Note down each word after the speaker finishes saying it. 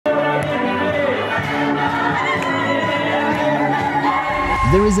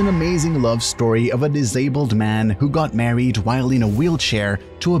There is an amazing love story of a disabled man who got married while in a wheelchair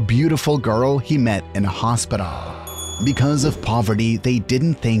to a beautiful girl he met in a hospital. Because of poverty, they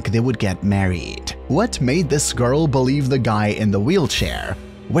didn't think they would get married. What made this girl believe the guy in the wheelchair?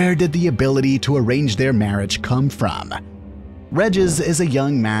 Where did the ability to arrange their marriage come from? Regis is a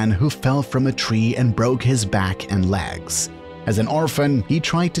young man who fell from a tree and broke his back and legs. As an orphan, he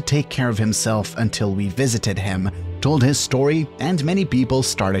tried to take care of himself until we visited him, told his story, and many people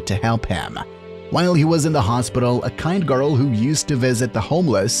started to help him. While he was in the hospital, a kind girl who used to visit the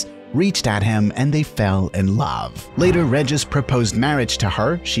homeless reached at him and they fell in love. Later, Regis proposed marriage to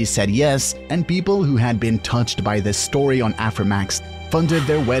her, she said yes, and people who had been touched by this story on Afrimax funded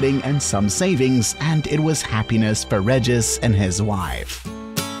their wedding and some savings, and it was happiness for Regis and his wife.